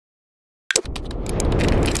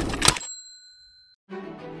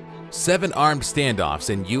7 armed standoffs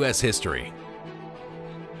in U.S. history.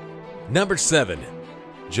 Number 7.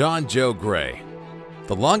 John Joe Gray.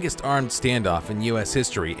 The longest armed standoff in U.S.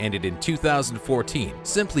 history ended in 2014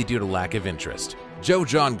 simply due to lack of interest. Joe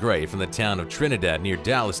John Gray from the town of Trinidad near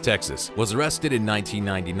Dallas, Texas, was arrested in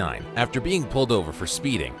 1999 after being pulled over for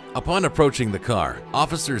speeding. Upon approaching the car,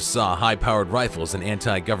 officers saw high-powered rifles and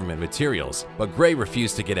anti-government materials, but Gray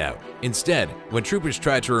refused to get out. Instead, when troopers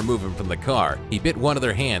tried to remove him from the car, he bit one of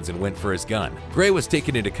their hands and went for his gun. Gray was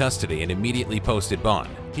taken into custody and immediately posted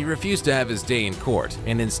bond. He refused to have his day in court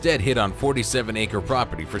and instead hid on 47-acre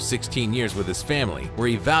property for 16 years with his family, where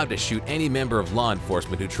he vowed to shoot any member of law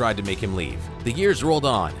enforcement who tried to make him leave. The years rolled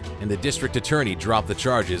on, and the district attorney dropped the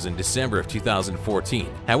charges in December of 2014.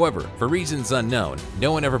 However, for reasons unknown,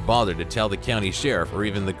 no one ever bothered to tell the county sheriff or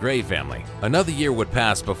even the Gray family. Another year would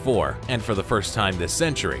pass before, and for the first time this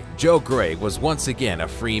century, Joe Gray was once again a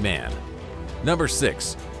free man. Number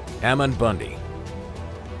 6. Ammon Bundy.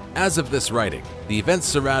 As of this writing, the events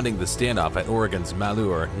surrounding the standoff at Oregon's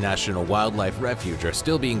Malheur National Wildlife Refuge are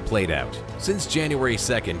still being played out. Since January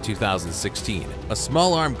 2, 2016, a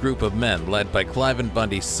small armed group of men led by Cliven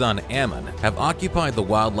Bundy's son Ammon have occupied the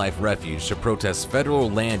wildlife refuge to protest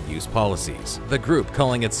federal land use policies. The group,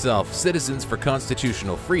 calling itself Citizens for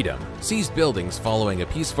Constitutional Freedom, seized buildings following a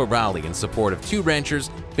peaceful rally in support of 2 ranchers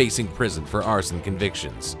facing prison for arson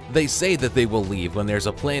convictions. They say that they will leave when there's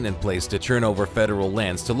a plan in place to turn over federal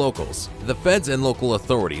lands to locals. The feds and local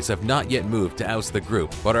authorities have not yet moved to oust the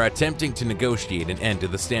group, but are attempting to negotiate an end to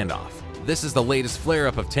the standoff. This is the latest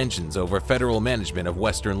flare-up of tensions over federal management of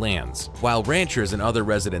Western lands. While ranchers and other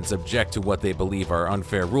residents object to what they believe are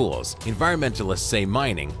unfair rules, environmentalists say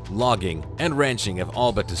mining, logging, and ranching have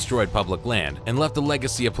all but destroyed public land and left a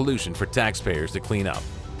legacy of pollution for taxpayers to clean up.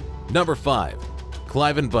 Number 5.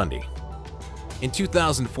 Cliven Bundy. In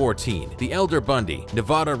 2014, the elder Bundy,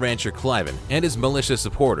 Nevada rancher Cliven, and his militia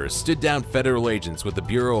supporters stood down federal agents with the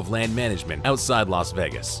Bureau of Land Management outside Las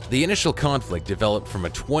Vegas. The initial conflict developed from a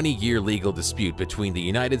 20-year legal dispute between the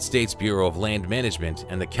United States Bureau of Land Management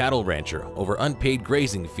and the cattle rancher over unpaid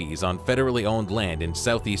grazing fees on federally owned land in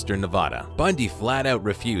southeastern Nevada. Bundy flat-out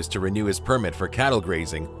refused to renew his permit for cattle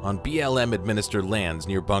grazing on BLM-administered lands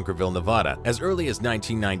near Bunkerville, Nevada, as early as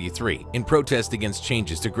 1993, in protest against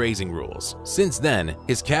changes to grazing rules. Since then,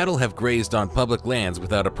 his cattle have grazed on public lands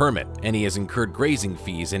without a permit, and he has incurred grazing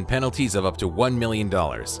fees and penalties of up to $1 million.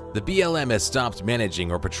 The BLM has stopped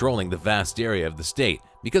managing or patrolling the vast area of the state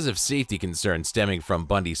because of safety concerns stemming from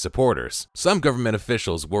Bundy's supporters. Some government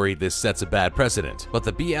officials worry this sets a bad precedent, but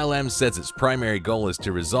the BLM says its primary goal is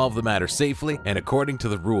to resolve the matter safely and according to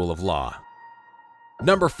the rule of law.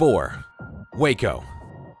 Number 4. Waco.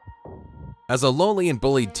 As a lonely and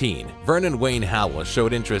bullied teen, Vernon Wayne Howell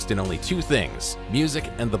showed interest in only 2 things: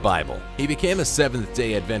 music and the Bible. He became a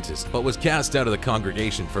Seventh-day Adventist, but was cast out of the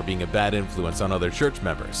congregation for being a bad influence on other church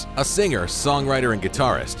members. A singer, songwriter, and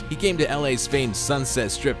guitarist, he came to LA's famed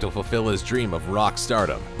Sunset Strip to fulfill his dream of rock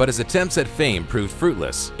stardom, but his attempts at fame proved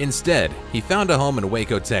fruitless. Instead, he found a home in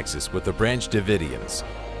Waco, Texas with the Branch Davidians,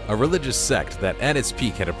 a religious sect that at its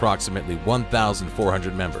peak had approximately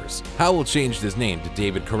 1,400 members. Howell changed his name to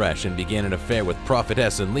David Koresh and began an affair with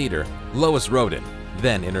prophetess and leader Lois Rodin,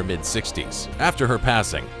 then in her mid-60s. After her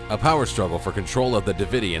passing, a power struggle for control of the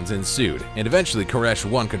Davidians ensued, and eventually Koresh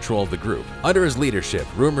won control of the group. Under his leadership,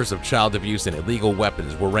 rumors of child abuse and illegal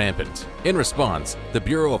weapons were rampant. In response, the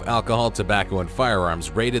Bureau of Alcohol, Tobacco, and Firearms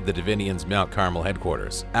raided the Davidians' Mount Carmel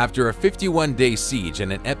headquarters. After a 51-day siege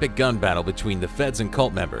and an epic gun battle between the feds and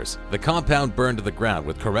cult members, the compound burned to the ground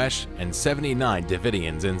with Koresh and 79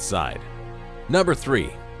 Davidians inside. Number 3.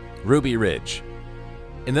 Ruby Ridge.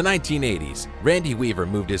 In the 1980s, Randy Weaver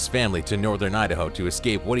moved his family to northern Idaho to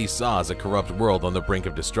escape what he saw as a corrupt world on the brink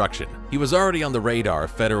of destruction. He was already on the radar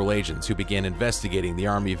of federal agents who began investigating the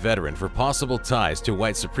Army veteran for possible ties to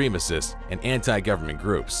white supremacists and anti-government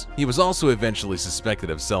groups. He was also eventually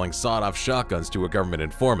suspected of selling sawed-off shotguns to a government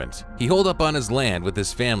informant. He holed up on his land with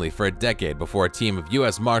his family for a decade before a team of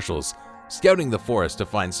U.S. Marshals, scouting the forest to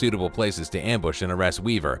find suitable places to ambush and arrest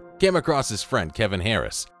Weaver, came across his friend Kevin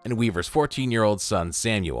Harris and Weaver's 14-year-old son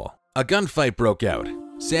Samuel. A gunfight broke out.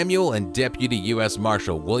 Samuel and Deputy U.S.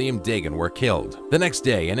 Marshal William Dagan were killed. The next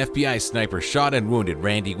day, an FBI sniper shot and wounded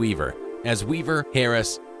Randy Weaver as Weaver,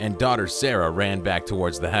 Harris, and daughter Sarah ran back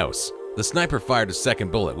towards the house. The sniper fired a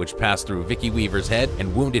second bullet which passed through Vicky Weaver's head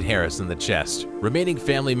and wounded Harris in the chest. Remaining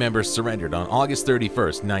family members surrendered on August 31,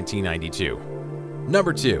 1992.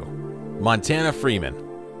 Number 2. Montana Freemen.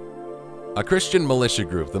 A Christian militia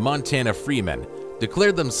group, the Montana Freemen,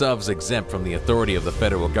 declared themselves exempt from the authority of the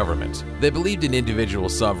federal government. They believed in individual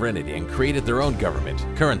sovereignty and created their own government,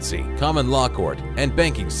 currency, common law court, and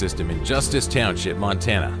banking system in Justice Township,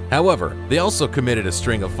 Montana. However, they also committed a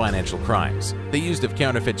string of financial crimes. They used of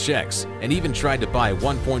counterfeit checks and even tried to buy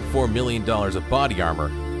 $1.4 million of body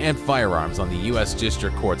armor and firearms on the U.S.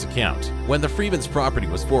 District Court's account. When the Freemen's property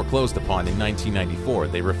was foreclosed upon in 1994,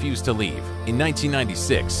 they refused to leave. In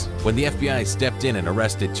 1996, when the FBI stepped in and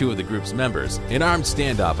arrested 2 of the group's members, an armed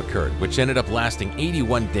standoff occurred, which ended up lasting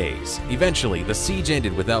 81 days. Eventually, the siege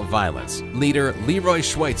ended without violence. Leader Leroy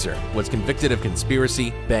Schweitzer was convicted of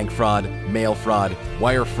conspiracy, bank fraud, mail fraud,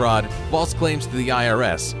 wire fraud, false claims to the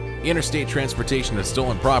IRS, interstate transportation of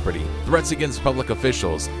stolen property, threats against public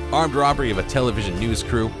officials, armed robbery of a television news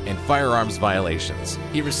crew, and firearms violations.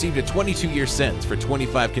 He received a 22-year sentence for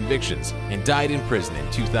 25 convictions and died in prison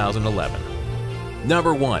in 2011.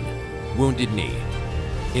 Number 1. Wounded Knee.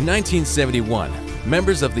 In 1971,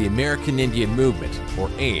 members of the American Indian Movement,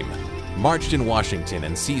 or AIM, marched in Washington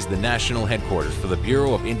and seized the national headquarters for the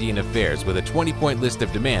Bureau of Indian Affairs with a 20-point list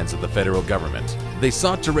of demands of the federal government. They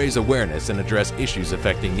sought to raise awareness and address issues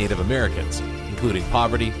affecting Native Americans, including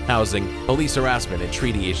poverty, housing, police harassment, and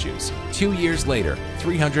treaty issues. 2 years later,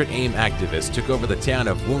 300 AIM activists took over the town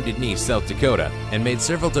of Wounded Knee, South Dakota, and made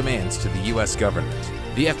several demands to the U.S. government.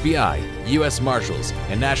 The FBI, U.S. Marshals,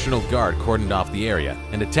 and National Guard cordoned off the area,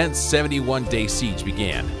 and a tense 71-day siege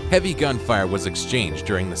began. Heavy gunfire was exchanged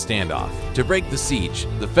during the standoff. To break the siege,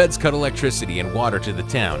 the feds cut electricity and water to the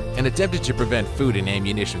town and attempted to prevent food and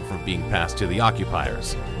ammunition from being passed to the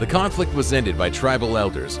occupiers. The conflict was ended by tribal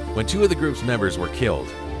elders when 2 of the group's members were killed,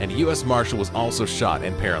 and a U.S. Marshal was also shot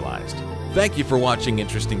and paralyzed. Thank you for watching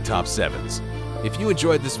Interesting Top 7s. If you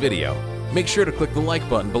enjoyed this video, make sure to click the like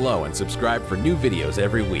button below and subscribe for new videos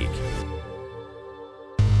every week.